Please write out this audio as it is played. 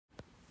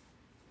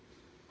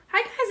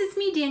it's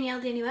me, Danielle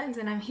Danny Buttons,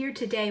 and I'm here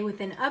today with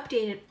an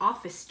updated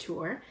office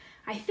tour.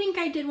 I think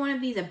I did one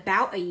of these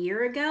about a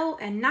year ago,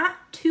 and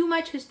not too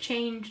much has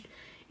changed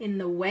in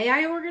the way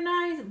I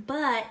organize,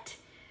 but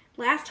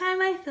last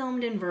time I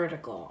filmed in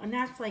vertical, and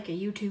that's like a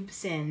YouTube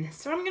sin.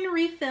 So I'm going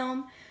to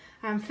refilm.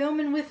 I'm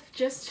filming with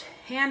just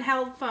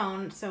handheld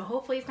phone, so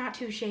hopefully it's not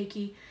too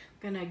shaky.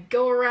 I'm going to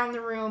go around the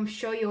room,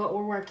 show you what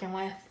we're working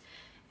with,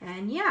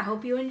 and yeah,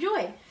 hope you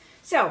enjoy.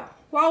 So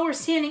while we're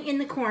standing in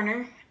the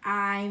corner,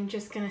 I'm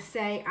just gonna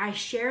say I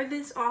share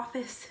this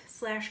office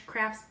 /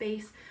 craft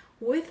space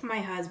with my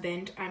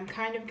husband. I'm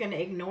kind of gonna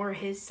ignore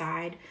his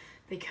side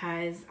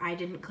because I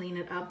didn't clean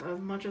it up as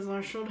much as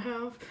I should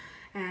have.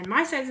 And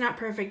my side's not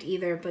perfect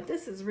either, but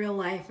this is real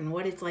life and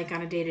what it's like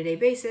on a day-to-day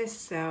basis.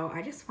 So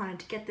I just wanted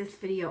to get this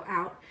video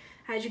out.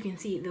 As you can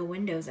see, the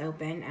window's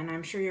open, and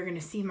I'm sure you're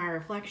gonna see my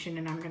reflection,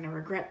 and I'm gonna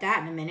regret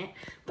that in a minute,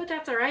 but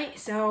that's all right.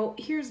 So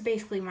here's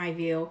basically my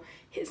view.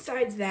 His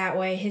side's that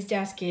way. His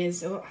desk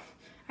is,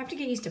 I have to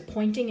get used to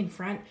pointing in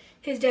front.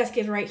 His desk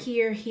is right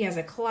here. He has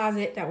a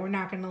closet that we're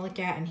not gonna look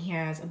at, and he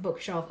has a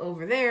bookshelf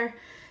over there.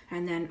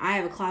 And then I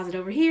have a closet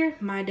over here,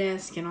 my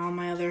desk, and all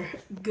my other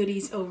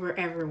goodies over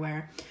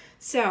everywhere.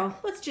 So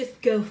let's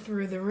just go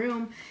through the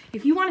room.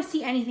 If you want to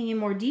see anything in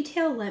more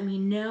detail, let me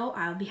know.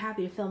 I'll be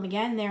happy to film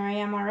again. There I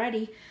am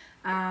already.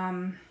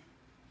 Yeah,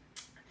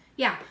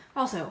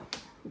 also,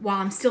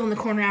 while I'm still in the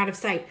corner out of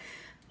sight,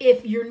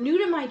 if you're new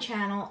to my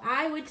channel,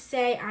 I would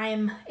say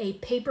I'm a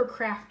paper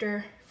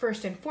crafter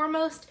first and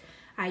foremost.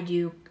 I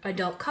do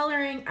adult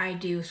coloring, I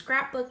do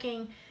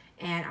scrapbooking,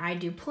 and I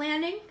do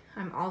planning.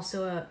 I'm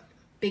also a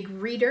big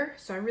reader,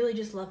 so I really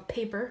just love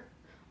paper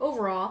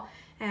overall,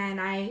 and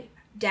I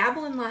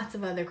dabble in lots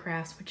of other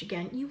crafts, which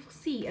again, you will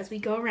see as we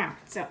go around.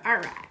 So, all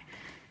right.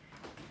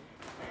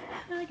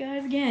 Hi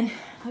guys again.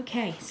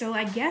 Okay, so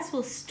I guess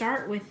we'll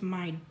start with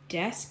my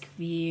desk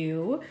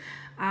view.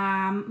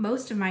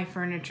 Most of my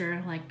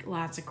furniture, like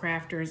lots of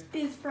crafters,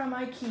 is from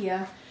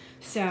IKEA.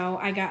 So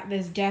I got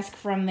this desk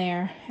from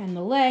there, and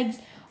the legs.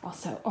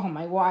 Also, oh,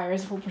 my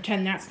wires, we'll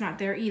pretend that's not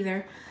there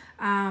either.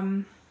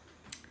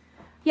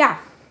 Yeah.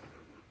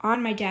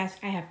 On my desk,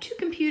 I have two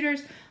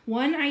computers.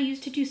 One I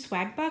use to do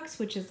Swagbucks,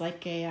 which is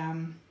like a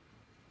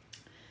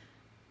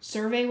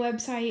survey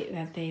website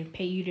that they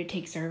pay you to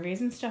take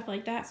surveys and stuff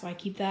like that. So I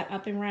keep that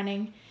up and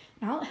running.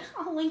 And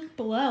I'll link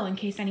below in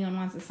case anyone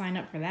wants to sign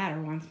up for that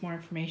or wants more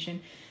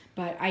information.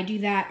 But I do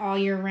that all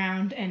year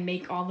round and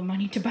make all the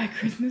money to buy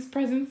Christmas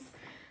presents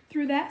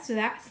through that. So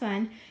that's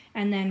fun.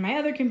 And then my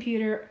other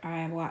computer,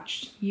 I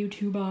watch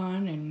YouTube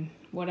on and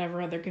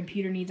whatever other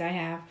computer needs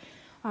I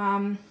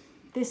have.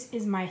 This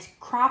is my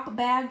crop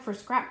bag for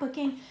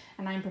scrapbooking,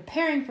 and I'm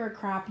preparing for a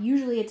crop.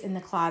 Usually it's in the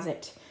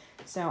closet,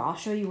 so I'll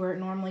show you where it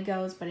normally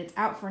goes, but it's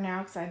out for now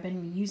because I've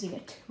been using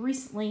it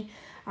recently.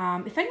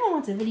 If anyone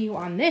wants a video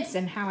on this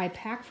and how I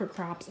pack for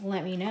crops,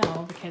 let me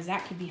know, because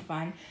that could be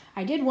fun.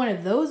 I did one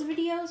of those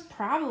videos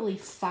probably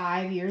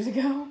 5 years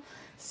ago,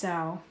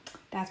 so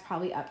that's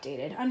probably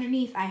updated.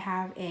 Underneath, I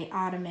have a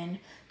ottoman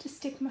to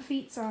stick my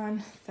feet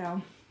on,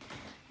 so,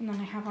 and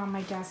then I have on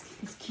my desk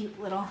these cute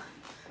little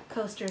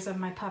coasters of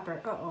my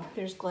pupper. Uh-oh,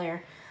 there's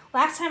glare.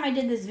 Last time I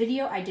did this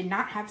video, I did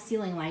not have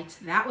ceiling lights.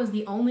 That was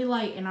the only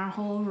light in our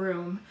whole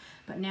room.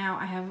 But now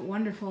I have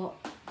wonderful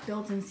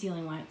built-in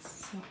ceiling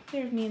lights. So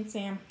there's me and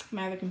Sam,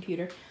 my other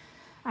computer.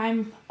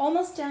 I'm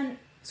almost done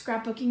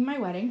scrapbooking my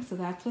wedding, so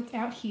that's what's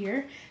out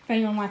here. If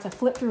anyone wants to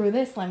flip through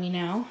this, let me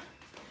know.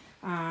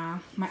 My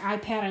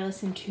iPad, I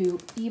listen to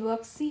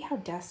ebooks. See how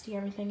dusty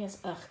everything is?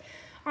 Ugh.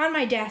 On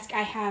my desk,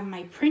 I have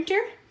my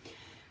printer,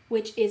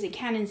 which is a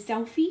Canon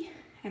Selphy.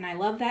 And I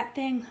love that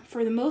thing.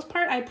 For the most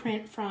part, I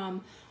print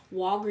from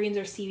Walgreens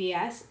or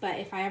CVS, but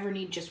if I ever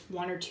need just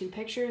 1 or 2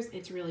 pictures,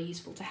 it's really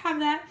useful to have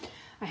that.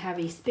 I have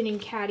a spinning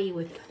caddy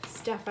with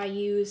stuff I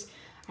use.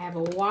 I have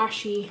a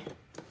washi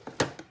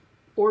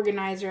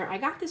organizer. I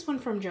got this one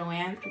from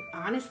Joann, and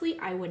honestly,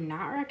 I would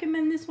not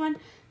recommend this one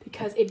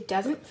because it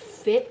doesn't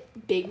fit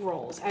big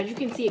rolls. As you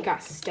can see, it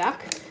got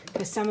stuck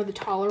because some of the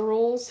taller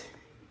rolls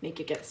make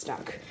it get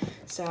stuck.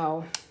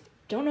 So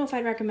don't know if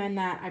I'd recommend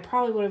that. I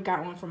probably would have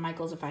got one from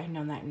Michael's if I had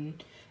known that in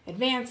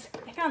advance.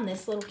 I found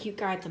this little cute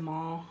guy at the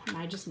mall, and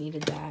I just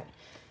needed that.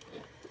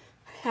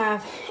 I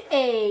have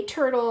a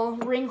turtle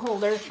ring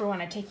holder for when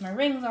I take my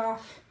rings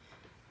off,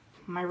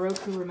 my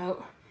Roku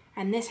remote,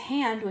 and this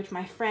hand, which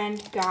my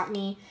friend got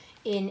me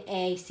in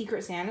a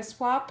Secret Santa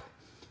swap,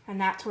 and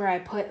that's where I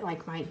put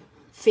like my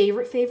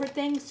favorite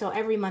things. So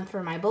every month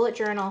for my bullet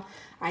journal,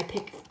 I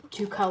pick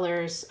 2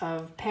 colors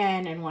of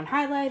pen and 1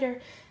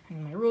 highlighter.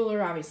 And my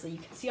ruler, obviously you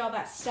can see all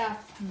that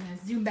stuff. I'm gonna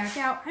zoom back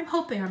out. I'm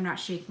hoping I'm not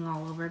shaking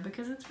all over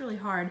because it's really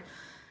hard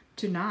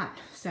to not.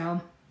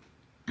 So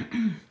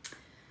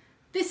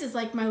this is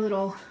like my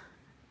little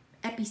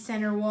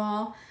epicenter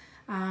wall.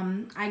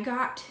 I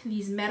got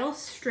these metal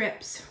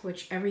strips,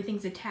 which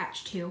everything's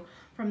attached to,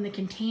 from the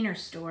Container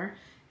Store.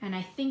 And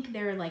I think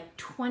they're like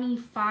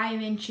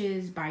 25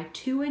 inches by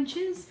 2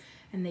 inches.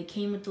 And they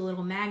came with the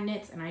little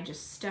magnets, and I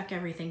just stuck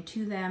everything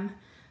to them.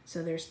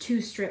 So there's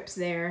 2 strips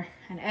there,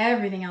 and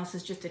everything else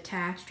is just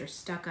attached or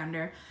stuck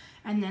under.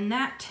 And then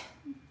that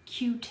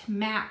cute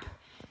map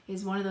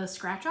is one of those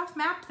scratch off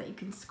maps that you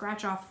can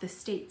scratch off the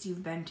states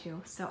you've been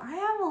to. So I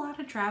have a lot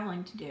of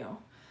traveling to do,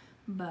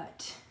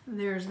 but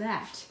there's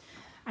that.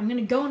 I'm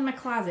gonna go in my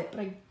closet, but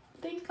I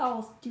think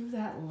I'll do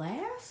that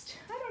last.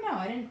 I don't know,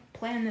 I didn't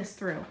plan this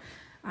through.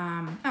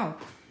 Oh,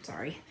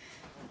 sorry.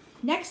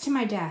 Next to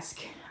my desk,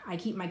 I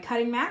keep my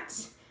cutting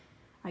mats.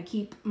 I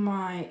keep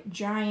my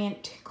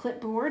giant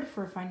clipboard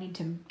for if I need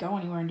to go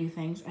anywhere and do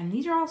things. And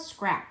these are all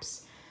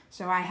scraps.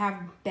 So I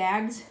have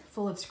bags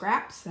full of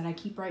scraps that I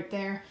keep right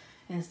there.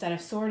 And instead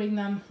of sorting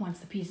them, once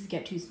the pieces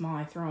get too small,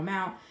 I throw them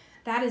out.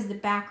 That is the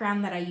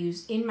background that I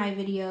use in my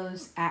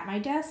videos at my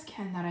desk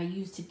and that I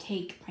use to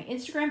take my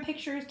Instagram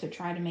pictures to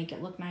try to make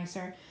it look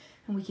nicer.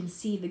 And we can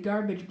see the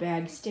garbage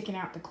bag sticking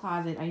out the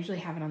closet. I usually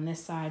have it on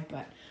this side,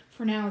 but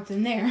for now it's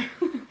in there.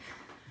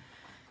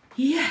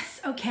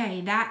 Yes,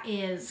 okay, that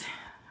is,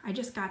 I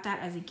just got that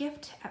as a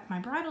gift at my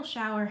bridal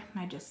shower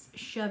and I just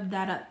shoved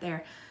that up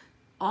there.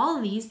 All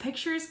of these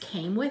pictures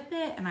came with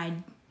it and I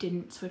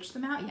didn't switch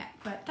them out yet,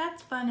 but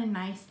that's fun and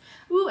nice.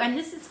 Ooh, and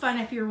this is fun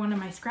if you're one of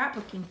my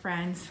scrapbooking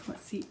friends.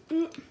 Let's see.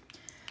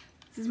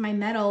 This is my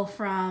medal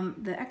from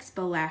the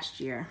expo last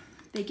year.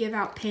 They give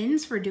out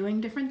pins for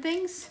doing different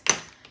things.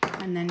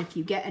 And then if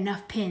you get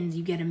enough pins,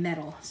 you get a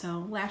medal.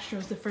 So last year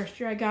was the first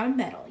year I got a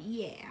medal.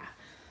 Yeah.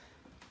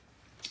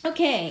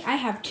 Okay, I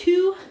have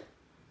 2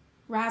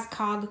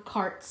 Raskog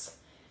carts.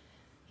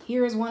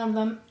 Here is one of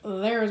them.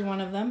 There is one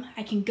of them.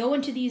 I can go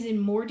into these in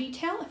more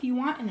detail if you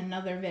want in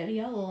another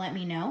video. Let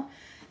me know.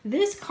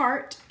 This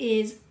cart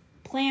is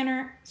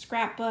planner,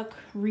 scrapbook,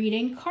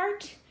 reading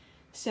cart.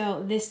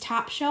 So this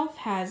top shelf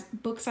has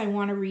books I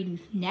want to read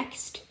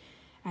next.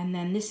 And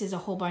then this is a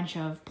whole bunch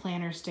of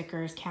planner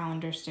stickers,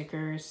 calendar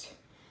stickers,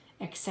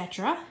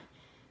 etc.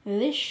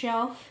 This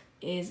shelf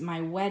is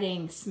my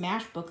wedding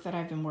smash book that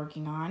I've been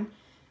working on,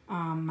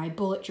 my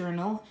bullet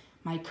journal,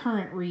 my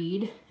current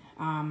read,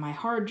 my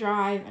hard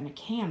drive, and a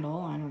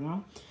candle, I don't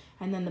know.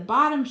 And then the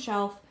bottom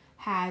shelf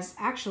has,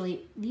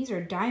 actually, these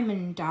are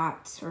diamond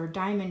dots or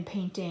diamond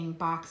painting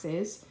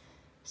boxes.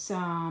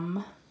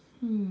 Some,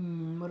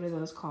 what are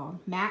those called?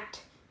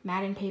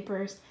 Matting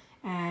papers.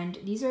 And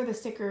these are the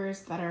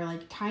stickers that are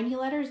like tiny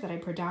letters that I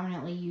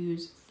predominantly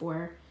use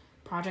for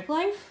Project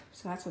Life.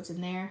 So that's what's in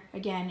there.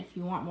 Again, if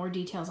you want more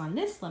details on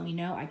this, let me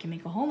know. I can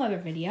make a whole other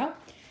video.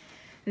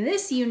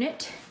 This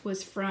unit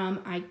was from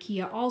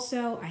IKEA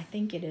also. I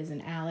think it is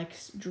an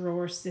Alex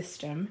drawer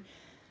system.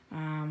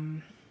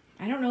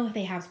 I don't know if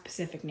they have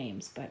specific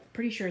names, but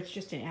pretty sure it's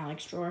just an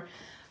Alex drawer.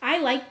 I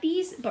like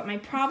these, but my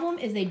problem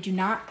is they do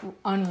not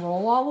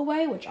unroll all the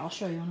way, which I'll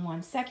show you in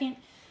 1 second.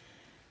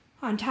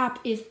 On top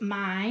is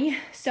my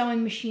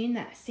sewing machine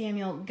that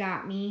Samuel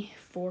got me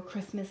for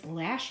Christmas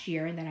last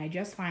year that I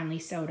just finally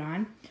sewed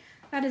on.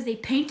 That is a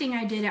painting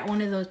I did at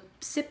one of those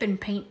sip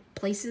and paint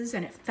places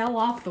and it fell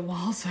off the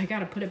wall, so I got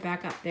to put it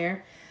back up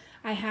there.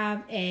 I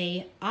have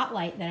a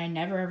OttLite that I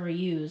never ever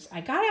use.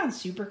 I got it on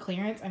super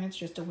clearance and it's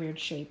just a weird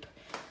shape.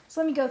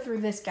 So let me go through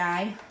this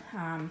guy.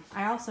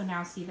 I also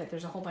now see that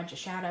there's a whole bunch of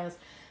shadows,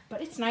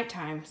 but it's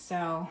nighttime,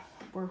 so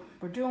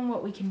we're doing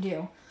what we can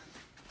do.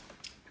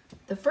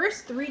 The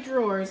first 3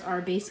 drawers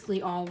are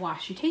basically all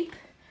washi tape.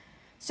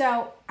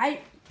 So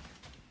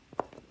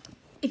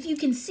if you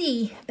can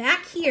see,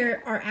 back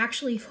here are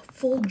actually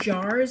full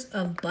jars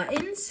of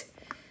buttons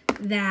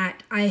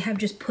that I have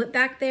just put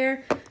back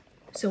there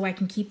so I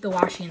can keep the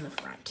washi in the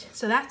front.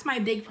 So that's my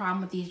big problem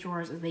with these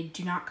drawers, is they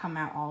do not come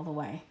out all the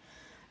way.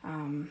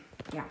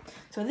 Yeah,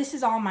 so this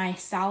is all my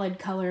solid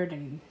colored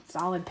and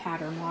solid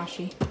pattern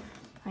washi.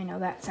 I know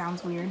that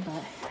sounds weird,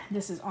 but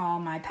this is all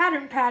my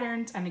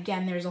patterns. And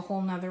again, there's a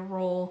whole nother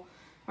row,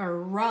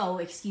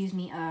 excuse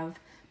me, of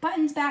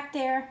buttons back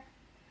there.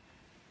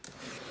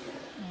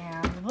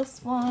 And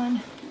this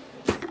one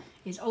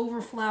is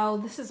overflow.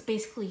 This is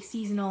basically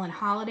seasonal and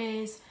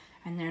holidays.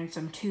 And then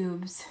some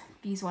tubes.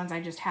 These ones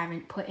I just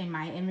haven't put in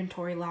my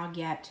inventory log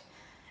yet.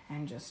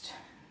 And just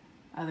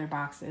other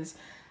boxes.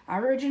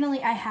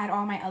 Originally, I had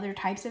all my other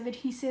types of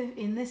adhesive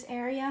in this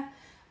area,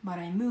 but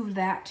I moved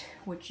that,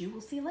 which you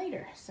will see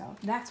later. So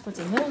that's what's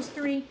in those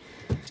 3.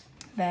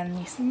 Then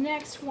this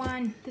next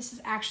one, this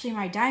is actually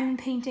my diamond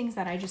paintings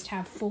that I just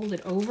have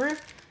folded over.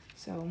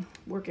 So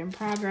work in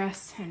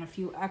progress and a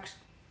few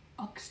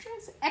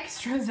extras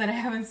that I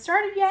haven't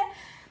started yet.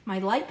 My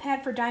light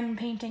pad for diamond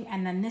painting,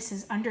 and then this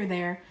is under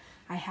there.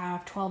 I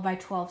have 12 by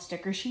 12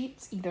 sticker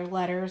sheets, either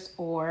letters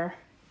or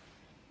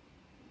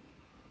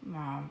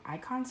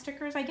icon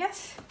stickers, I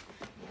guess.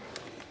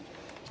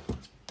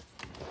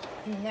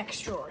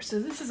 Next drawer. So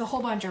this is a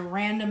whole bunch of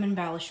random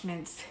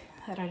embellishments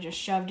that I just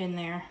shoved in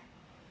there.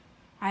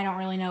 I don't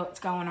really know what's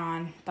going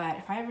on, but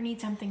if I ever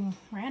need something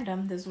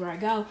random, this is where I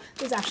go.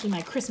 This is actually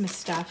my Christmas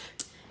stuff.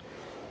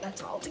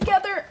 That's all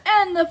together.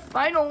 And the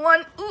final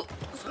one, ooh,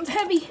 this one's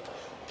heavy,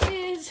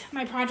 is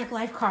my Project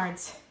Life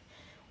cards,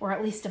 or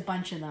at least a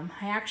bunch of them.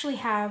 I actually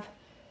have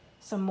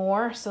some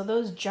more. So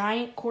those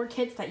giant core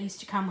kits that used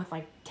to come with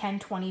like 10,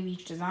 20 of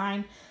each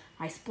design,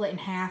 I split in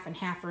half, and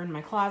half are in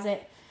my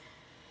closet.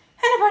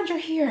 And a bunch are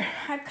here.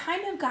 I've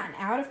kind of gotten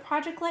out of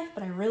Project Life,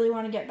 but I really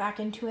want to get back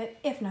into it,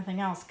 if nothing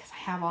else, because I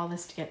have all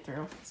this to get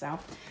through. So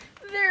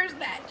there's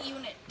that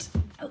unit.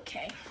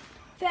 Okay.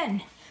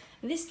 Then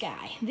this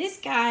guy. This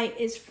guy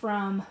is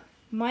from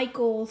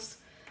Michaels.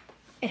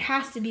 It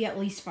has to be at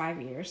least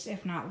 5 years,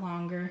 if not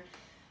longer.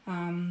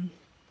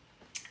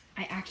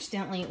 I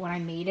accidentally, when I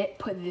made it,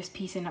 put this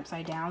piece in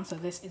upside down, so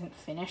this isn't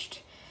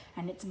finished.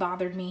 And it's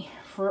bothered me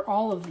for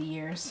all of the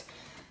years.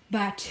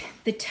 But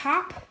the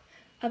top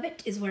of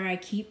it is where I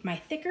keep my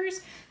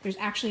thickers. There's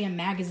actually a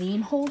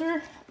magazine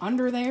holder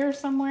under there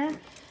somewhere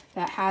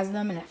that has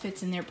them, and it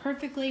fits in there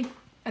perfectly.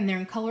 And they're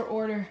in color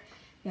order.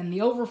 Then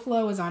the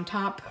overflow is on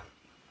top.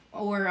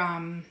 Or,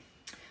 I'm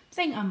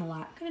saying a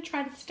lot. I'm going to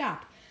try to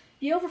stop.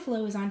 The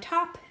overflow is on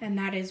top, and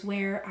that is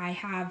where I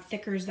have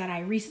thickers that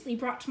I recently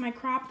brought to my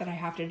crop that I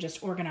have to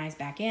just organize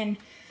back in.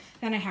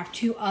 Then I have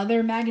 2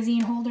 other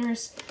magazine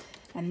holders,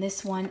 and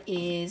this one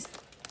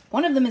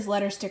of them is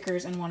letter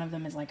stickers, and one of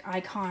them is like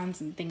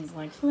icons and things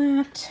like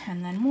that.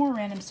 And then more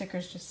random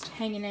stickers just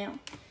hanging out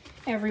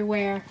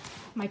everywhere.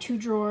 My 2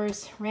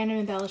 drawers, random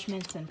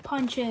embellishments and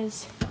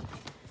punches,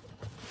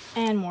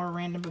 and more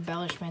random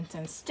embellishments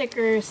and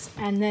stickers.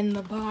 And then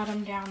the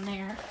bottom down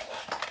there,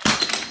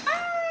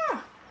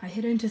 I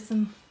hit into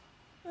some,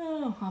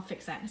 I'll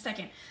fix that in a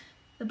second.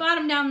 The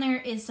bottom down there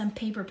is some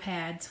paper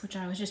pads, which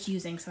I was just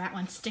using, so that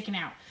one's sticking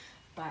out.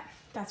 But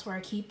that's where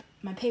I keep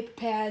my paper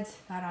pads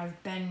that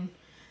I've been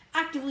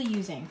actively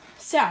using.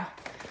 So,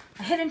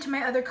 I hit into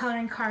my other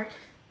coloring cart.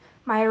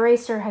 My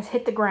eraser has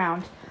hit the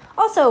ground.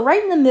 Also,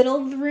 right in the middle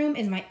of the room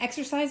is my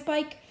exercise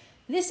bike.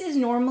 This is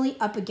normally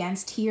up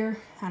against here,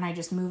 and I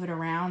just move it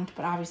around,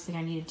 but obviously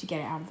I needed to get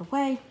it out of the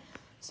way,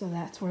 so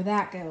that's where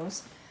that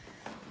goes.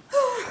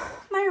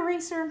 My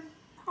eraser.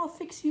 I'll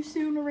fix you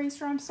soon,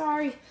 eraser. I'm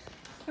sorry.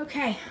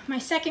 Okay, my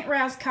second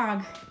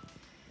Raskog.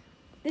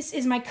 This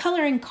is my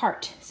coloring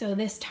cart. So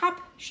this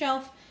top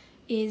shelf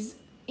is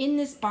in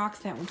this box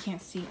that we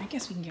can't see. I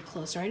guess we can get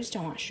closer. I just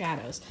don't want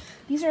shadows.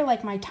 These are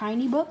like my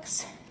tiny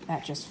books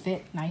that just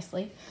fit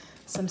nicely.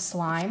 Some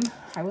slime.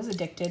 I was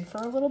addicted for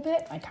a little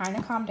bit. I kind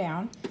of calmed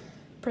down.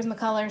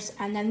 Prismacolors.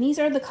 And then these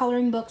are the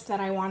coloring books that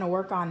I want to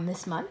work on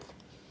this month.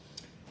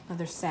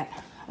 Another set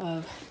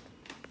of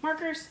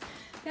markers.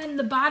 Then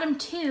the bottom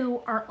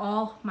 2 are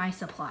all my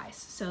supplies.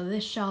 So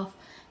this shelf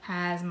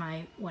has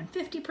my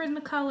 150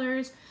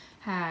 Prismacolors,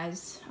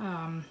 has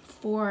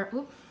 4,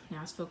 now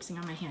it's focusing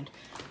on my hand,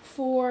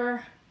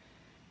 4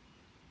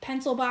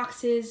 pencil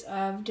boxes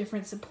of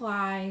different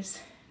supplies,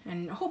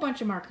 and a whole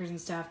bunch of markers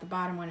and stuff. The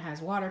bottom one has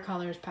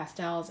watercolors,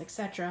 pastels,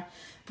 etc.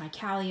 My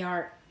Cali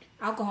Art,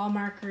 alcohol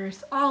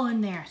markers, all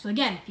in there. So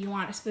again, if you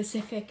want a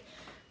specific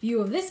view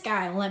of this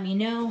guy, let me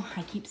know.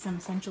 I keep some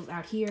essentials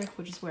out here,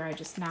 which is where I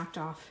just knocked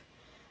off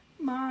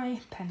my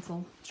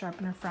pencil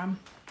sharpener from.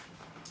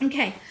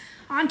 Okay,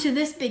 on to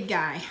this big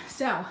guy.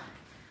 So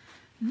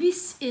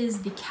this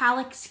is the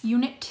Kallax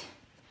unit.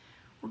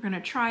 We're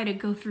gonna try to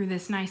go through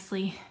this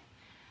nicely.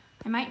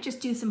 I might just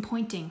do some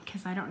pointing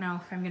because I don't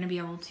know if I'm gonna be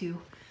able to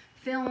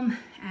film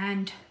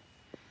and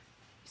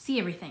see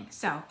everything.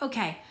 So,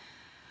 okay,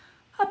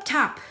 up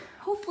top,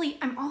 hopefully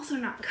I'm also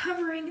not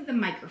covering the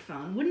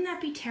microphone. Wouldn't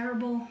that be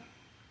terrible?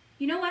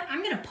 You know what,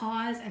 I'm gonna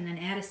pause and then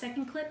add a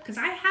second clip because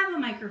I have a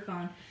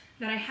microphone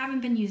that I haven't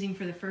been using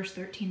for the first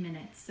 13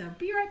 minutes, so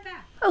be right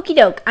back. Okie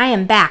doke, I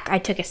am back. I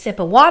took a sip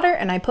of water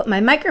and I put my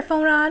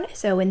microphone on,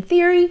 so in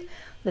theory,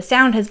 the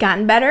sound has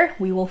gotten better.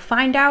 We will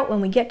find out when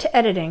we get to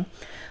editing.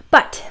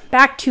 But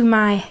back to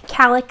my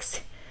Kallax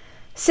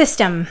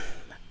system.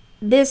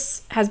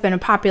 This has been a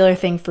popular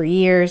thing for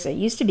years. It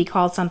used to be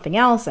called something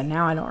else, and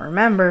now I don't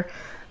remember.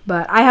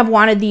 But I have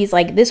wanted these,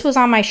 like, this was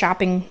on my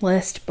shopping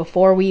list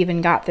before we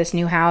even got this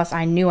new house.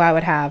 I knew I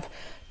would have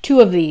 2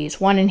 of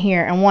these, one in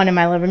here and one in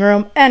my living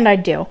room, and I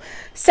do.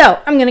 So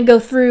I'm gonna go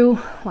through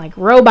like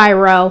row by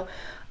row.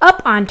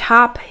 Up on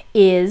top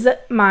is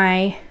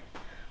my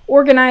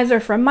organizer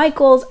from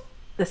Michaels,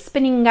 the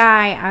spinning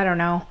guy, I don't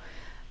know.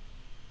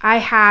 I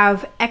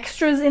have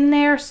extras in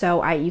there,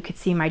 so you could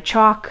see my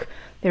chalk.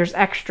 There's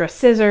extra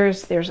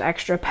scissors, there's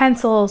extra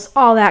pencils,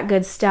 all that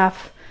good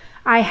stuff.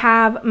 I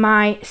have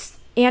my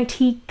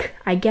antique,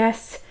 I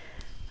guess,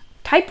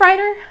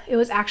 typewriter. It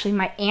was actually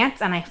my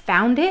aunt's, and I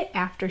found it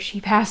after she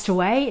passed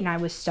away, and I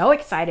was so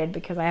excited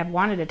because I have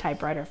wanted a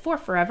typewriter for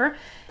forever.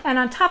 And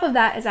on top of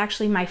that is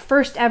actually my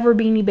first ever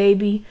Beanie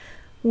Baby,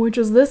 which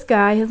is this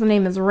guy. His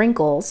name is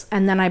Wrinkles.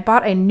 And then I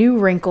bought a new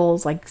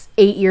Wrinkles like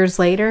 8 years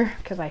later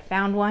because I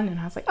found one, and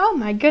I was like, oh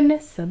my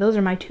goodness. So those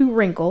are my 2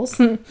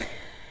 Wrinkles.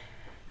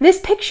 This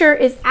picture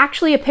is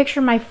actually a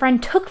picture my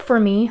friend took for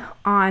me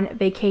on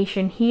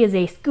vacation. He is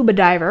a scuba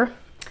diver,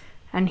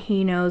 and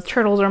he knows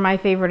turtles are my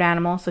favorite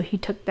animal, so he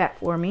took that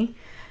for me.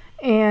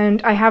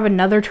 And I have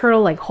another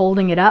turtle like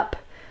holding it up,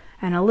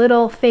 and a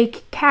little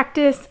fake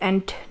cactus,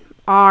 and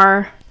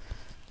our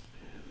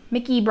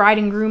Mickey bride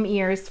and groom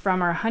ears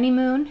from our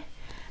honeymoon.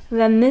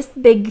 Then this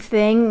big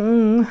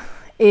thing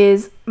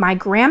is my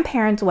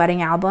grandparents'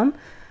 wedding album.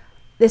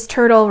 This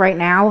turtle right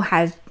now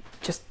has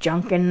just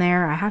junk in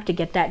there. I have to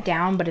get that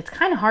down, but it's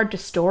kind of hard to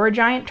store a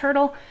giant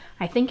turtle.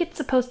 I think it's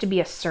supposed to be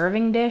a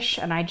serving dish,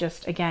 and I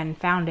just, again,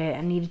 found it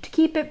and needed to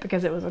keep it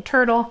because it was a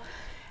turtle.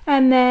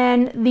 And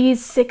then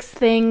these 6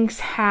 things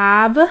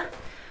have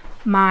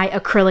my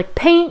acrylic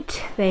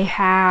paint. They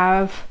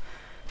have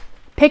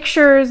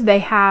pictures. They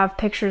have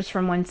pictures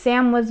from when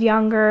Sam was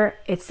younger.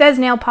 It says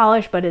nail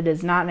polish, but it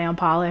is not nail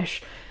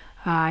polish.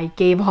 I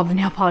gave all the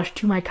nail polish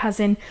to my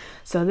cousin,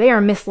 so they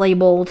are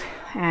mislabeled.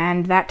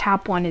 And that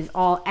top one is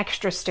all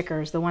extra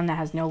stickers, the one that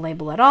has no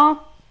label at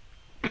all.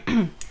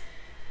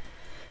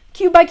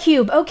 Cube by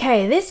cube.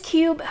 Okay, this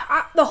cube,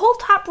 the whole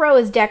top row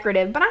is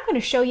decorative, but I'm going to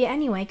show you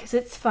anyway because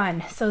it's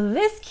fun. So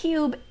this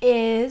cube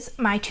is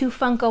my 2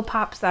 Funko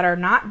Pops that are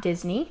not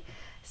Disney.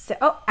 So,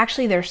 oh,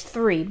 actually there's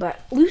 3, but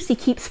Lucy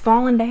keeps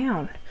falling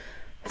down.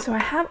 So I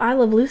have I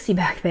Love Lucy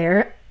back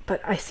there,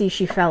 but I see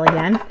she fell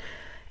again.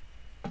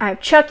 I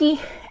have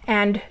Chucky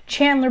and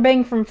Chandler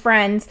Bing from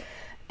Friends.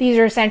 These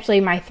are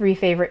essentially my 3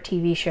 favorite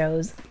TV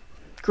shows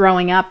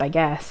growing up, I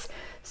guess.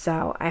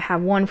 So I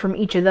have one from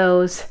each of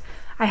those.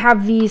 I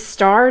have these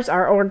stars,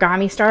 are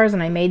origami stars,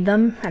 and I made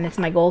them, and it's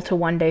my goal to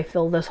one day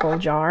fill this whole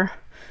jar.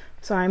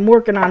 So I'm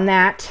working on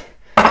that.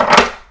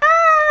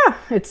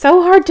 It's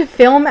so hard to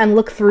film and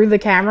look through the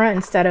camera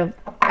instead of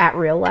at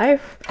real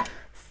life.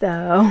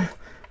 So,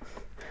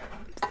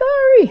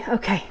 sorry.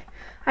 Okay,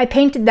 I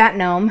painted that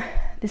gnome.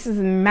 This is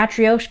a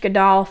Matryoshka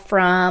doll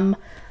from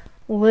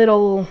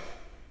Little,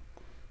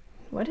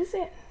 what is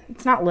it?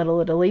 It's not Little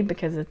Italy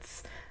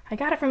because I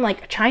got it from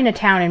like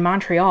Chinatown in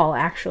Montreal,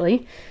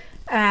 actually.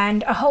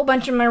 And a whole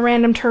bunch of my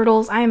random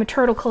turtles. I am a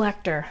turtle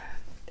collector.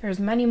 There's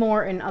many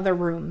more in other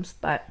rooms,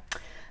 but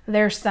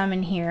there's some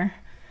in here.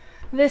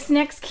 This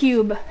next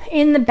cube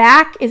in the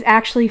back is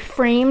actually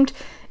framed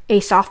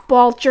a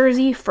softball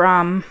jersey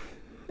from,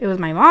 it was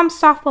my mom's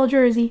softball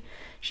jersey.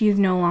 She's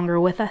no longer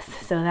with us,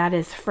 so that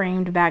is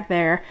framed back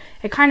there.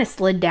 It kind of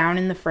slid down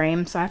in the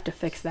frame, so I have to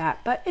fix that,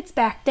 but it's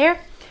back there.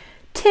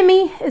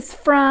 Timmy is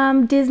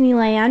from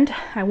Disneyland.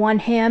 I won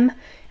him.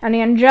 And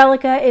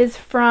Angelica is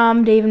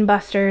from Dave &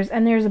 Buster's,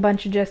 and there's a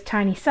bunch of just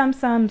tiny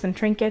sum-sums and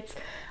trinkets.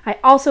 I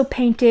also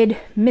painted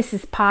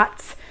Mrs.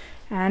 Potts,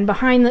 and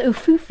behind the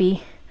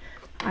Ufufi,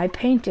 I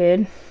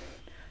painted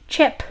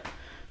Chip.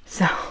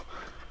 So,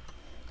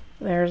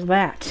 there's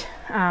that.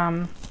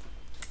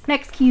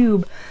 Next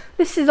cube.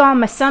 This is all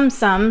my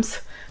sum-sums,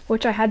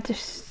 which I had to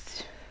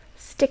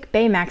stick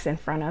Baymax in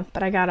front of,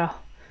 but I got a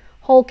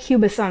whole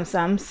cube of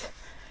sum-sums.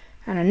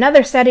 And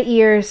another set of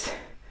ears.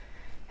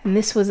 And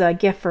this was a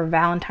gift for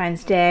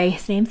Valentine's Day.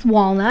 His name's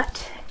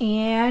Walnut.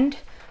 And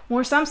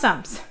more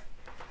sum-sums.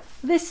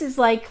 This is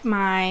like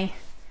my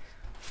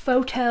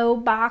photo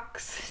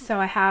box. So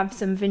I have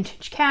some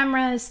vintage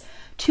cameras.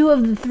 2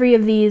 of the 3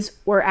 of these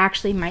were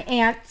actually my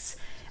aunt's.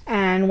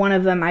 And one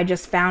of them I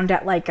just found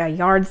at like a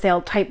yard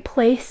sale type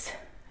place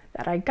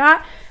that I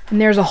got.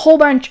 And there's a whole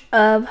bunch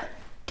of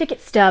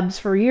ticket stubs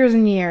for years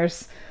and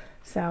years.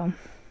 So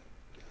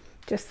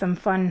just some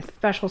fun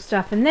special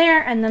stuff in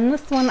there. And then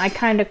this one I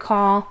kind of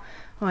call,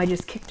 oh, I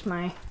just kicked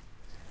my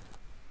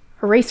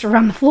eraser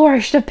on the floor. I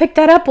should have picked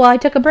that up while I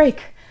took a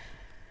break.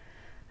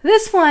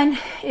 This one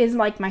is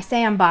like my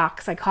Sam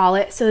box, I call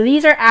it. So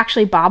these are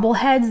actually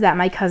bobbleheads that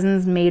my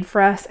cousins made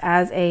for us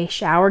as a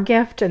shower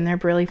gift, and they're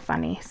really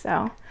funny.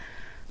 So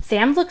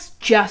Sam looks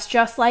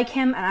just like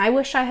him, and I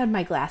wish I had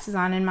my glasses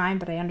on in mine,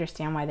 but I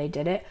understand why they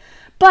did it.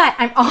 But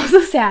I'm also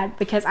sad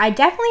because I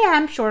definitely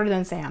am shorter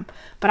than Sam,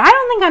 but I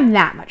don't think I'm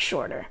that much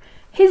shorter.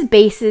 His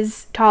base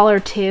is taller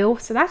too,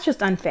 so that's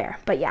just unfair,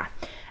 but yeah.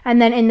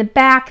 And then in the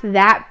back,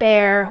 that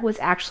bear was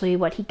actually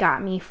what he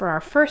got me for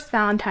our first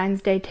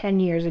Valentine's Day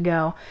 10 years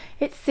ago.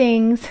 It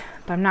sings,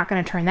 but I'm not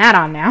going to turn that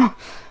on now.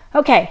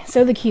 Okay,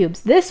 so the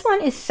cubes. This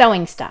one is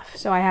sewing stuff.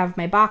 So I have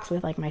my box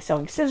with like my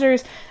sewing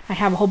scissors. I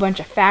have a whole bunch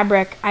of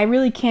fabric. I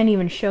really can't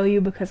even show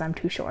you because I'm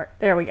too short.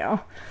 There we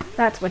go.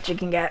 That's what you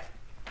can get.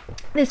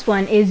 This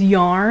one is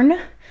yarn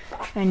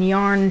and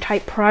yarn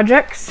type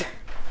projects.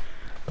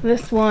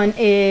 This one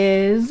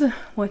is,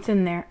 what's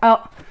in there?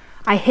 Oh,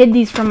 I hid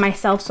these from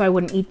myself so I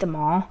wouldn't eat them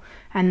all.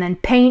 And then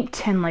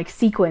paint and like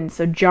sequins,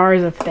 so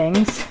jars of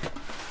things.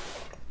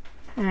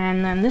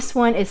 And then this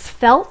one is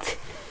felt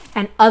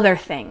and other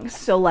things.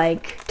 So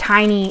like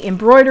tiny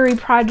embroidery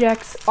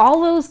projects,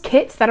 all those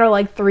kits that are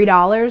like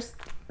 $3,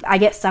 I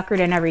get suckered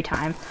in every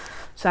time.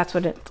 So that's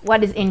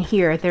what is in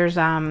here. There's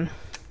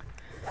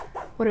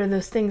what are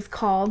those things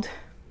called?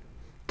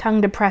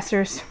 Tongue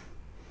depressors,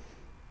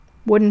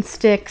 wooden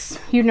sticks.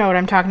 You know what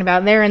I'm talking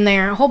about. They're in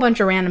there. A whole bunch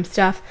of random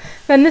stuff.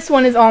 Then this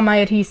one is all my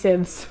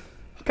adhesives.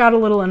 Got a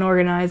little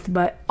unorganized,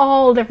 but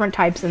all different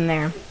types in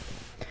there.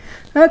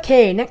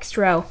 Okay, next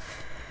row.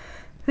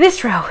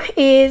 This row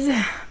is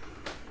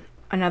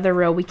another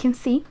row we can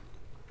see.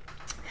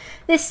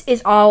 This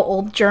is all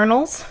old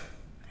journals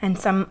and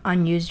some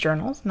unused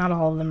journals. Not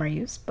all of them are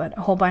used, but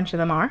a whole bunch of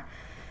them are.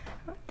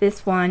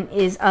 This one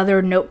is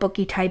other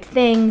notebooky type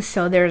things.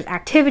 So there's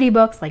activity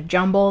books like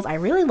jumbles. I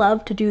really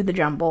love to do the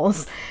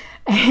jumbles.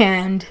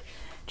 And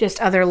just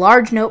other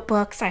large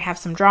notebooks. I have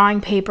some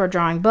drawing paper,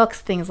 drawing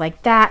books, things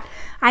like that.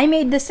 I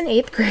made this in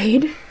 8th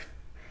grade.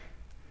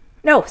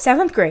 No,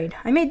 7th grade.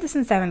 I made this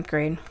in 7th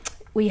grade.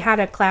 We had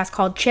a class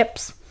called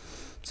Chips.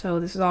 So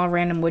this is all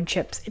random wood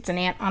chips. It's an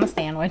ant on a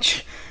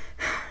sandwich.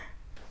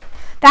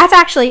 That's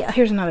actually,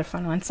 here's another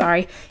fun one,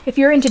 sorry. If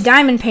you're into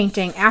diamond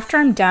painting, after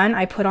I'm done,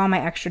 I put all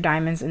my extra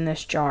diamonds in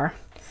this jar.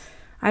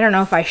 I don't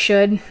know if I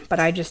should, but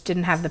I just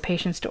didn't have the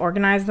patience to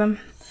organize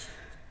them.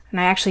 And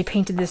I actually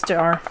painted this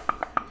jar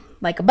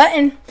like a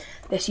button.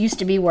 This used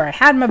to be where I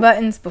had my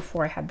buttons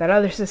before I had that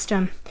other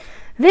system.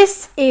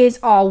 This is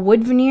all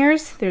wood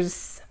veneers.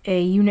 There's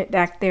a unit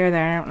back there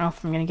that I don't know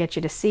if I'm going to get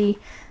you to see.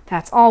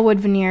 That's all wood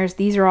veneers.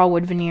 These are all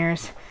wood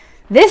veneers.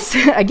 This,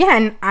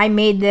 again, I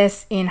made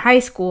this in high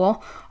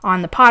school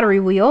on the pottery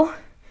wheel.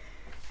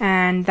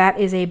 And that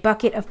is a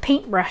bucket of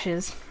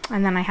paintbrushes.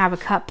 And then I have a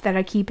cup that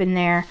I keep in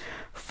there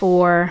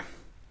for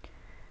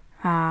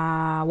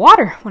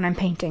water when I'm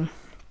painting.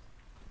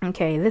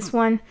 Okay, this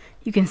one,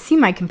 you can see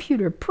my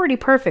computer pretty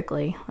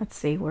perfectly. Let's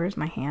see, where's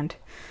my hand?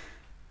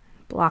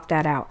 Block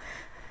that out.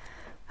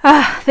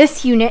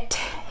 This unit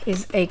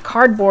is a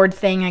cardboard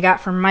thing I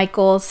got from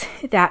Michaels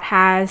that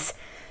has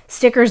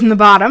stickers in the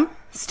bottom,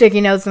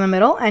 sticky notes in the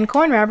middle, and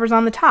coin wrappers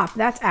on the top.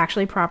 That's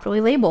actually properly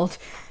labeled.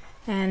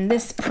 And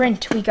this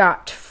print we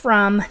got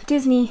from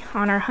Disney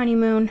on our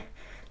honeymoon.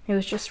 It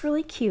was just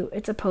really cute.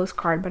 It's a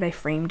postcard, but I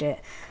framed it.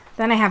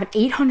 Then I have an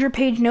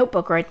 800-page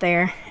notebook right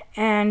there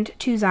and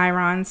 2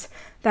 Xyrons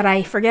that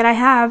I forget I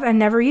have and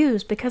never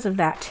use because of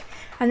that.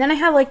 And then I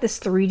have like this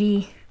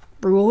 3D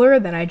ruler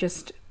that I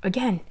just,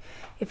 again,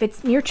 if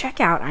it's near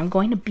checkout, I'm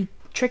going to be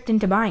tricked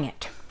into buying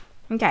it.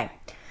 Okay,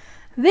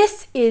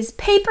 this is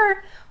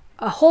paper,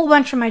 a whole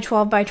bunch from my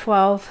 12 by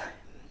 12.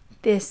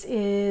 This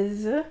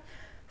is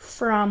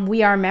from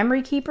We Are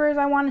Memory Keepers,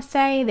 I want to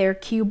say. They're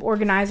cube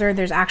organizer.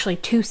 There's actually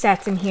 2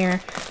 sets in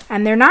here,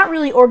 and they're not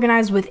really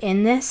organized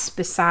within this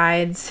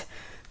besides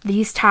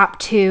these top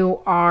 2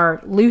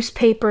 are loose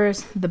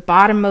papers. The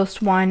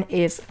bottommost one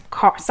is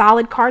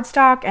solid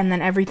cardstock, and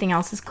then everything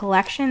else is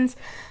collections.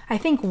 I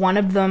think one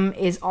of them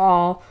is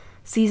all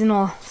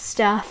seasonal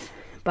stuff,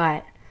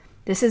 but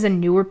this is a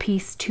newer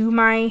piece to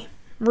my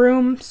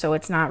room, so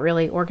it's not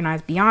really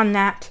organized beyond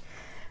that.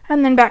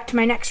 And then back to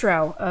my next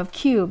row of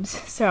cubes.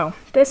 So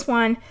this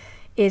one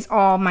is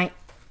all my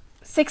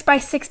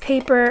 6x6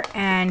 paper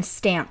and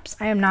stamps.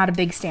 I am not a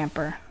big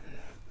stamper,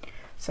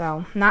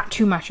 so not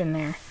too much in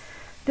there.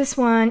 This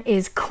one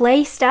is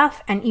clay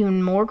stuff and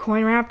even more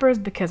coin wrappers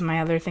because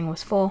my other thing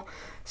was full.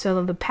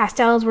 So the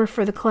pastels were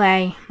for the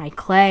clay, my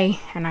clay,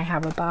 and I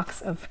have a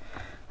box of,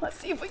 let's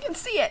see if we can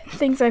see it,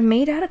 things I've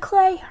made out of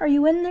clay. Are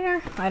you in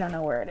there? I don't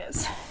know where it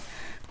is.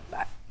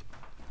 But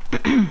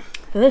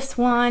this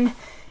one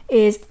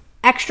is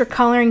extra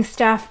coloring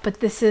stuff,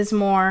 but this is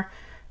more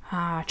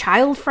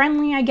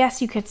child-friendly, I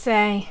guess you could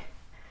say.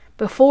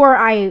 Before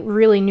I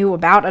really knew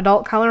about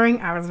adult coloring,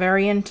 I was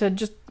very into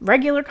just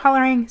regular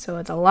coloring. So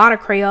it's a lot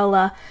of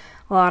Crayola,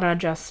 a lot of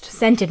just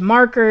scented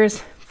markers,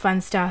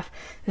 fun stuff.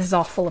 This is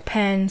all full of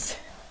pens,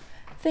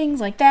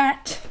 things like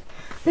that.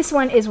 This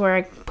one is where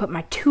I put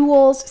my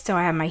tools. So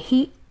I have my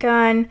heat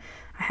gun,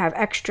 I have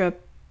extra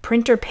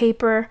printer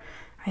paper,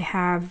 I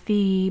have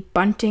the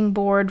bunting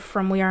board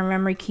from We Are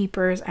Memory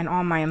Keepers, and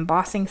all my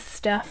embossing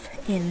stuff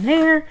in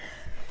there.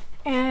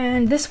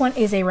 And this one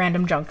is a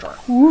random junk drawer.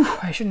 Ooh,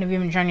 I shouldn't have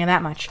even shown you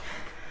that much.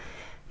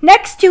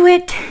 Next to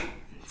it,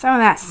 some of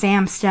that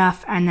Sam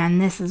stuff, and then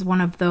this is one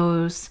of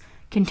those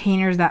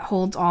containers that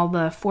holds all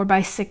the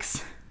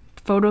 4x6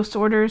 photo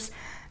sorters.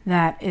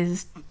 That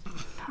is,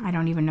 I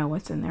don't even know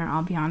what's in there,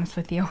 I'll be honest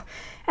with you.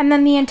 And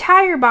then the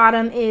entire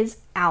bottom is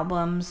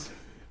albums.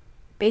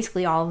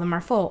 Basically all of them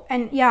are full.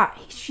 And yeah,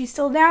 she's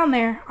still down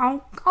there.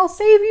 I'll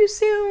save you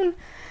soon.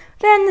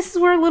 Then this is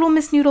where little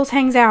Miss Noodles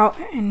hangs out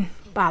and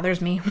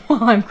bothers me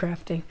while I'm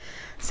crafting.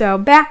 So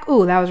back,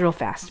 ooh, that was real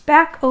fast.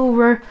 Back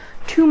over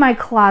to my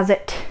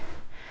closet.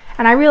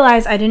 And I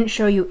realized I didn't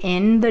show you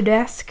in the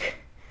desk,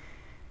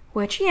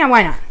 which, yeah,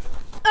 why not?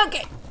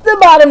 Okay, the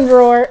bottom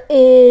drawer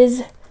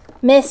is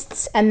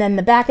mists, and then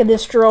the back of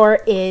this drawer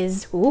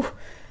is, oh,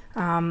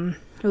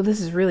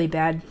 this is really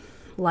bad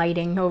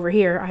lighting over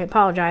here. I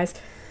apologize.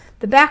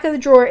 The back of the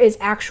drawer is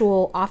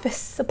actual office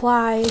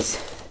supplies.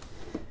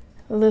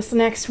 This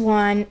next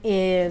one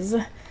is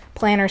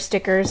planner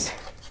stickers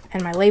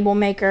and my label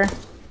maker.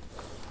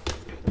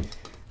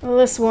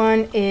 This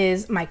one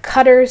is my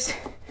cutters.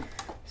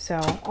 So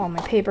all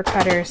my paper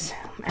cutters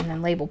and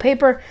then label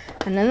paper.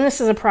 And then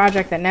this is a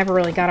project that never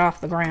really got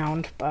off the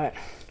ground, but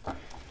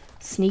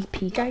sneak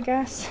peek, I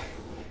guess.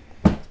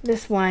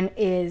 This one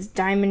is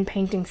diamond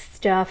painting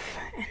stuff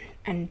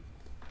and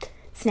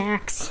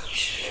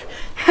snacks.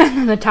 And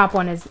then the top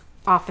one is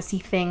office-y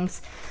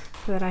things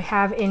that I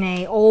have in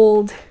a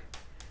old,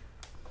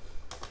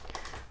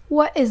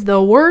 what is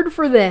the word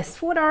for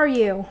this? What are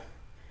you?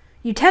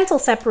 Utensil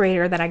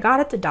separator that I got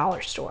at the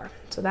dollar store.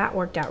 So that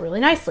worked out really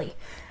nicely.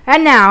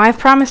 And now I've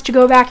promised to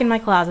go back in my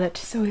closet.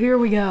 So here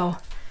we go.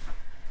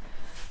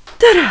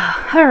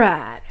 Ta-da! All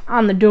right.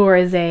 On the door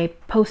is a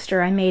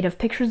poster I made of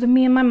pictures of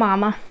me and my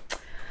mama.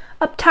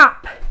 Up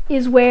top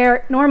is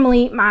where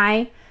normally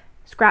my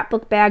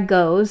scrapbook bag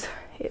goes.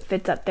 It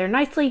fits up there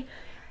nicely.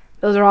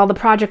 Those are all the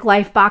Project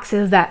Life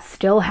boxes that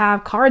still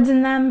have cards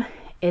in them.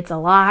 It's a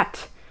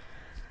lot.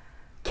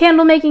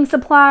 Candle making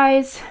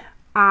supplies.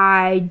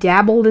 I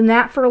dabbled in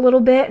that for a little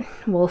bit.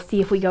 We'll see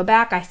if we go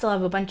back. I still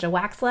have a bunch of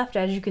wax left,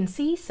 as you can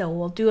see, so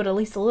we'll do it at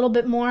least a little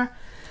bit more.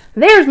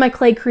 There's my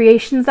clay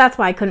creations. That's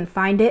why I couldn't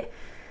find it.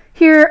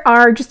 Here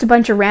are just a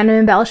bunch of random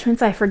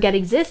embellishments I forget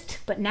exist,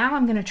 but now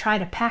I'm going to try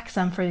to pack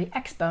some for the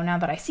expo now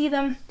that I see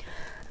them.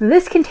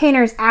 This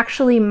container is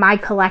actually my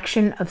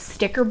collection of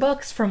sticker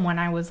books from when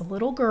I was a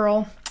little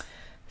girl,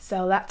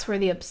 so that's where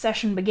the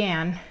obsession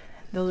began.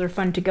 Those are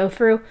fun to go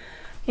through.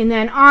 And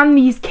then on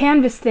these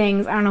canvas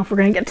things, I don't know if we're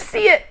going to get to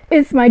see it,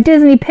 it's my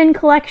Disney pin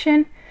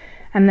collection,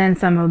 and then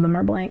some of them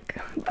are blank,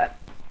 but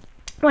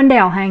one day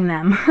I'll hang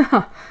them.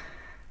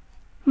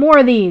 More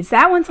of these.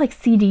 That one's like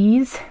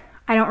CDs.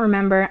 I don't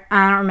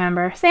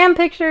remember. Sam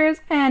pictures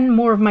and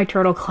more of my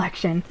turtle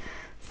collection.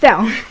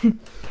 So,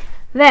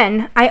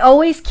 then I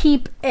always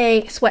keep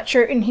a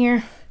sweatshirt in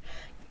here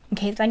in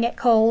case I get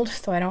cold,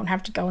 so I don't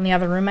have to go in the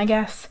other room, I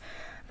guess.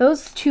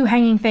 Those two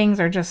hanging things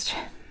are just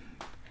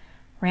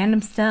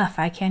random stuff.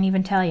 I can't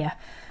even tell you.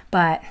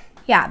 But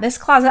yeah, this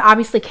closet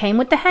obviously came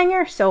with the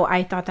hanger, so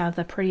I thought that was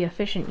a pretty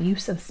efficient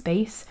use of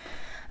space.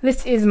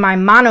 This is my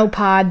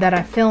monopod that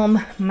I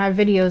film my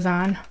videos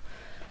on.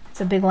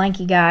 It's a big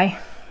lanky guy.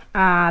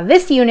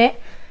 This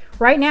unit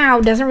right now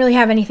doesn't really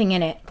have anything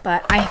in it,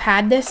 but I've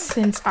had this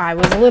since I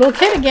was a little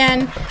kid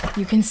again.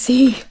 You can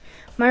see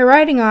my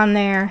writing on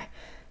there.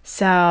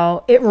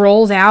 So it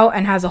rolls out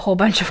and has a whole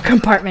bunch of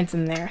compartments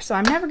in there. So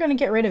I'm never going to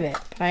get rid of it,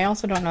 but I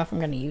also don't know if I'm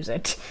going to use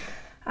it.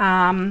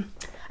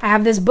 I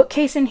have this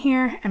bookcase in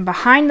here, and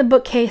behind the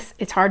bookcase,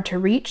 it's hard to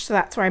reach. So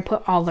that's where I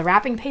put all the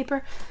wrapping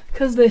paper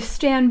because they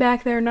stand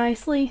back there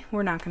nicely.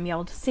 We're not going to be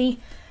able to see.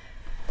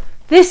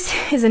 This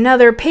is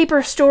another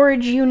paper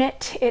storage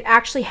unit. It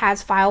actually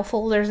has file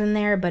folders in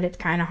there, but it's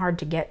kind of hard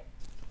to get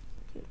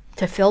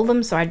to fill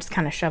them, so I just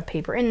kind of shove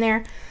paper in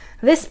there.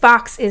 This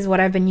box is what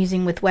I've been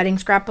using with wedding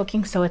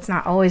scrapbooking, so it's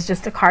not always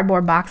just a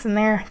cardboard box in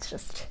there. It's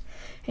just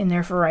in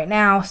there for right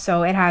now.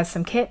 So it has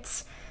some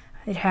kits.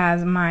 It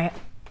has my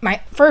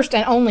first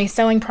and only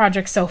sewing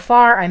project so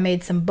far. I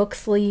made some book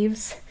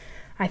sleeves.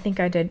 I think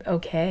I did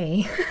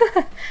okay.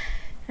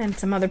 And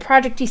some other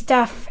project-y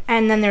stuff.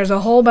 And then there's a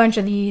whole bunch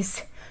of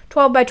these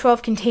 12 by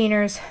 12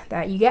 containers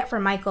that you get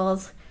from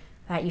Michaels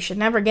that you should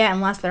never get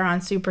unless they're on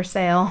super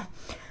sale.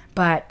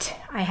 But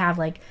I have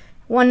like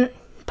one,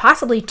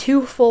 possibly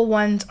two full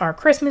ones are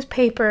Christmas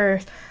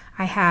papers.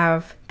 I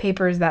have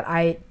papers that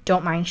I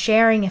don't mind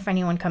sharing if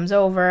anyone comes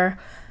over.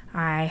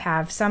 I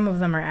have some of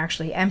them are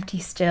actually empty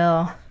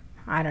still.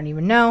 I don't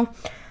even know.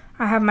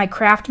 I have my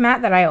craft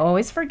mat that I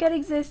always forget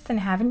exists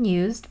and haven't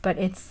used, but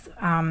it's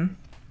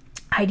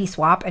Heidi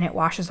Swap and it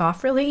washes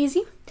off really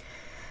easy.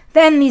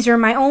 Then these are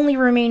my only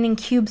remaining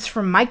cubes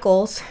from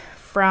Michaels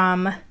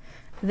from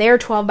their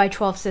 12 by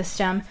 12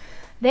 system.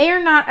 They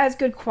are not as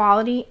good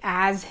quality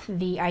as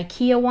the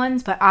IKEA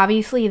ones, but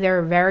obviously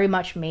they're very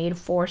much made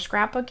for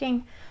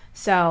scrapbooking.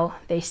 So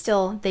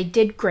they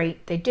did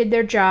great. They did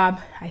their job.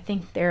 I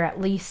think they're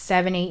at least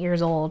 7-8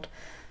 years old.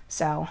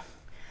 So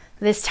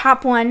this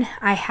top one,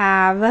 I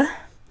have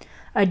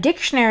a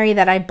dictionary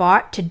that I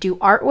bought to do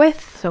art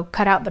with. So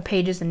cut out the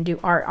pages and do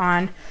art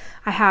on.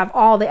 I have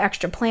all the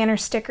extra planner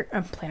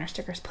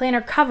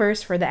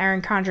covers for the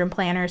Erin Condren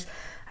planners.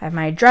 I have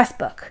my address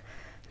book.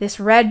 This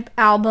red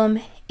album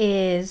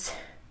is,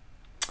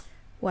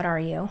 what are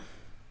you?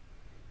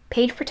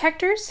 Page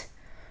protectors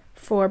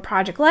for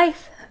Project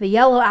Life. The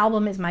yellow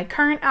album is my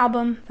current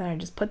album that I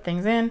just put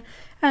things in.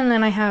 And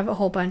then I have a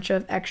whole bunch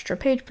of extra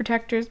page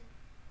protectors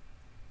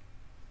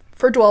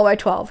for 12 by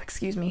 12,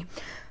 excuse me.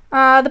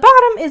 The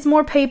bottom is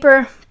more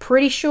paper.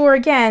 Pretty sure,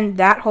 again,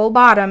 that whole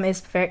bottom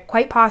is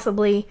quite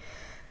possibly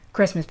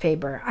Christmas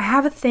paper. I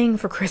have a thing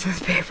for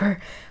Christmas paper,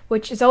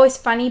 which is always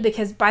funny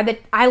because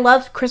I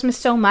love Christmas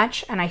so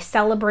much and I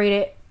celebrate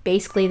it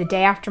basically the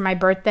day after my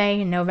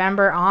birthday in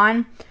November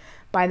on.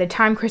 By the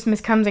time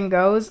Christmas comes and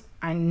goes,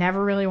 I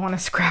never really want to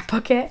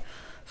scrapbook it,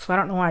 so I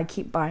don't know why I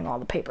keep buying all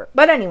the paper.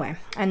 But anyway,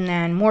 and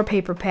then more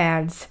paper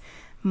pads,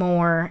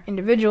 more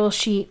individual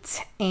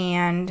sheets,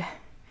 and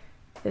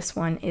this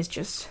one is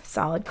just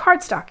solid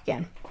cardstock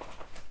again.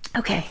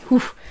 Okay,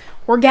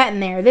 we're getting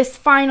there. This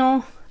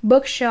final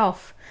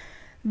bookshelf,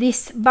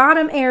 this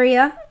bottom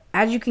area,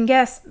 as you can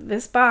guess,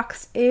 this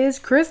box is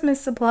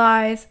Christmas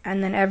supplies,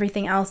 and then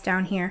everything else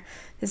down here.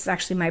 This is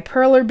actually my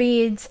perler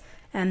beads,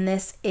 and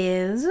this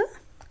is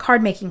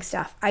card making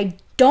stuff. I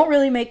don't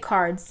really make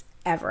cards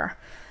ever.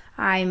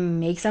 I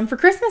make some for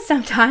Christmas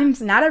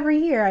sometimes, not every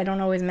year. I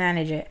don't always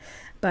manage it,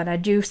 but I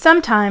do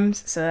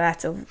sometimes, so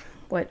that's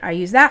what I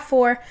use that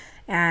for.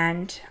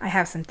 And I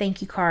have some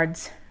thank you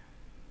cards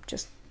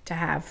just to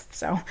have.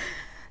 So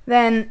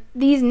then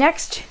these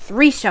next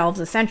 3 shelves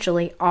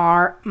essentially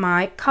are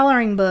my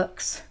coloring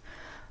books.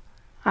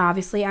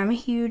 Obviously, I'm a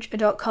huge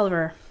adult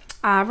colorer.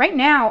 Right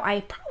now,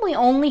 I probably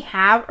only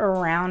have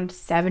around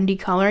 70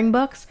 coloring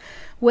books,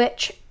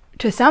 which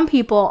to some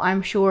people,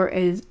 I'm sure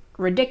is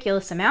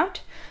ridiculous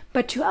amount,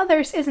 but to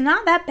others is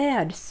not that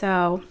bad.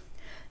 So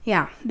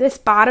yeah, this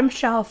bottom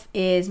shelf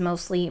is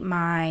mostly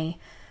my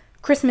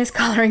Christmas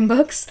coloring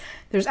books.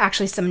 There's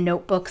actually some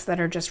notebooks that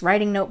are just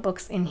writing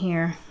notebooks in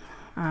here.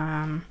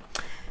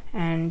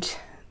 And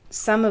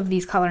some of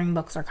these coloring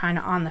books are kind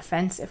of on the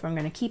fence if I'm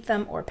going to keep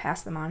them or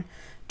pass them on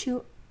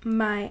to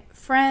my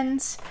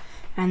friends.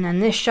 And then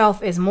this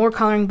shelf is more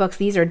coloring books.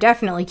 These are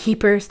definitely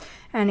keepers.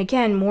 And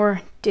again,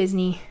 more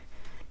Disney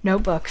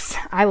notebooks.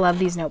 I love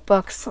these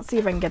notebooks. Let's see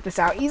if I can get this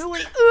out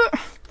easily. Ugh.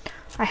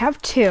 I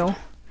have two,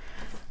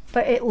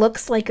 but it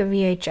looks like a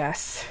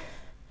VHS.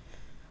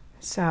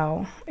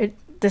 So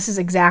this is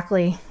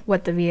exactly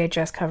what the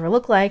VHS cover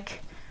looked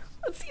like.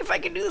 Let's see if I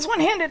can do this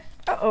one-handed.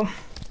 Uh-oh.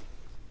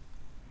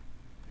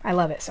 I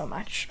love it so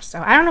much.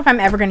 So I don't know if I'm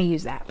ever going to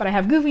use that, but I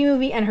have Goofy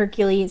Movie and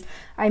Hercules.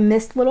 I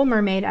missed Little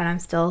Mermaid and I'm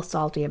still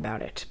salty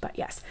about it, but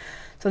yes.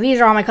 So these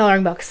are all my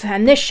coloring books.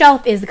 And this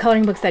shelf is the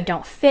coloring books that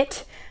don't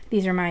fit.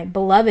 These are my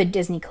beloved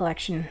Disney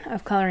collection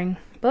of coloring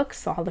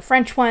books. All the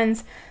French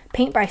ones,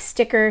 Paint by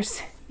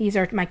Stickers. These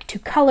are my 2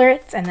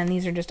 colorists, and then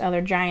these are just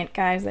other giant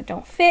guys that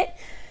don't fit.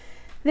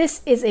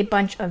 This is a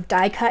bunch of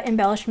die cut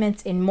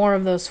embellishments in more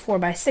of those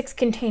 4x6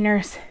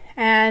 containers.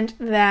 And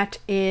that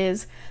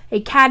is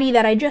a caddy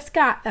that I just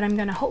got that I'm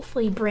going to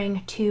hopefully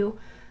bring to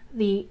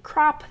the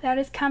crop that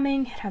is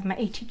coming. It has my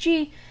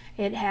ATG.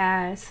 It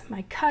has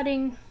my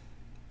cutting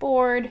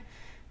board,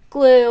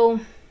 glue,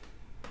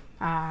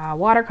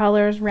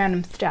 watercolors,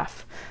 random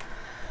stuff.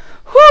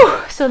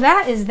 Whew! So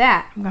that is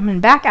that. I'm coming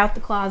back out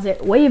the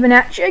closet, waving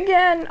at you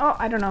again. Oh,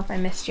 I don't know if I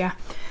missed you.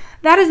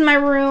 That is my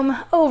room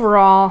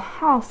overall.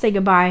 I'll say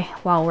goodbye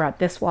while we're at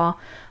this wall.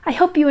 I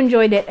hope you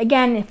enjoyed it.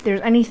 Again, if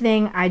there's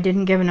anything I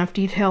didn't give enough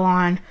detail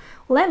on,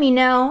 let me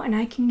know and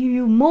I can give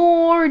you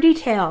more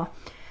detail.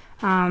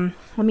 Let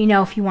me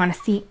know if you want to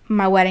see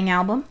my wedding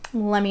album.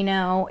 Let me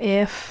know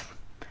if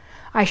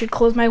I should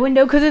close my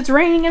window because it's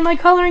raining and my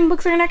coloring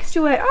books are next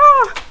to it.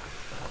 Ah!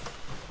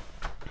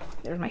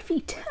 There's my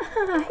feet.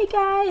 Hey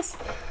guys.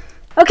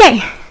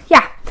 Okay,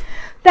 yeah.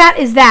 That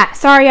is that.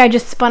 Sorry I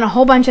just spun a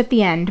whole bunch at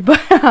the end, but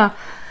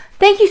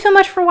thank you so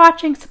much for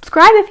watching.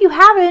 Subscribe if you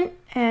haven't,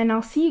 and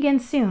I'll see you again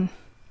soon.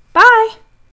 Bye!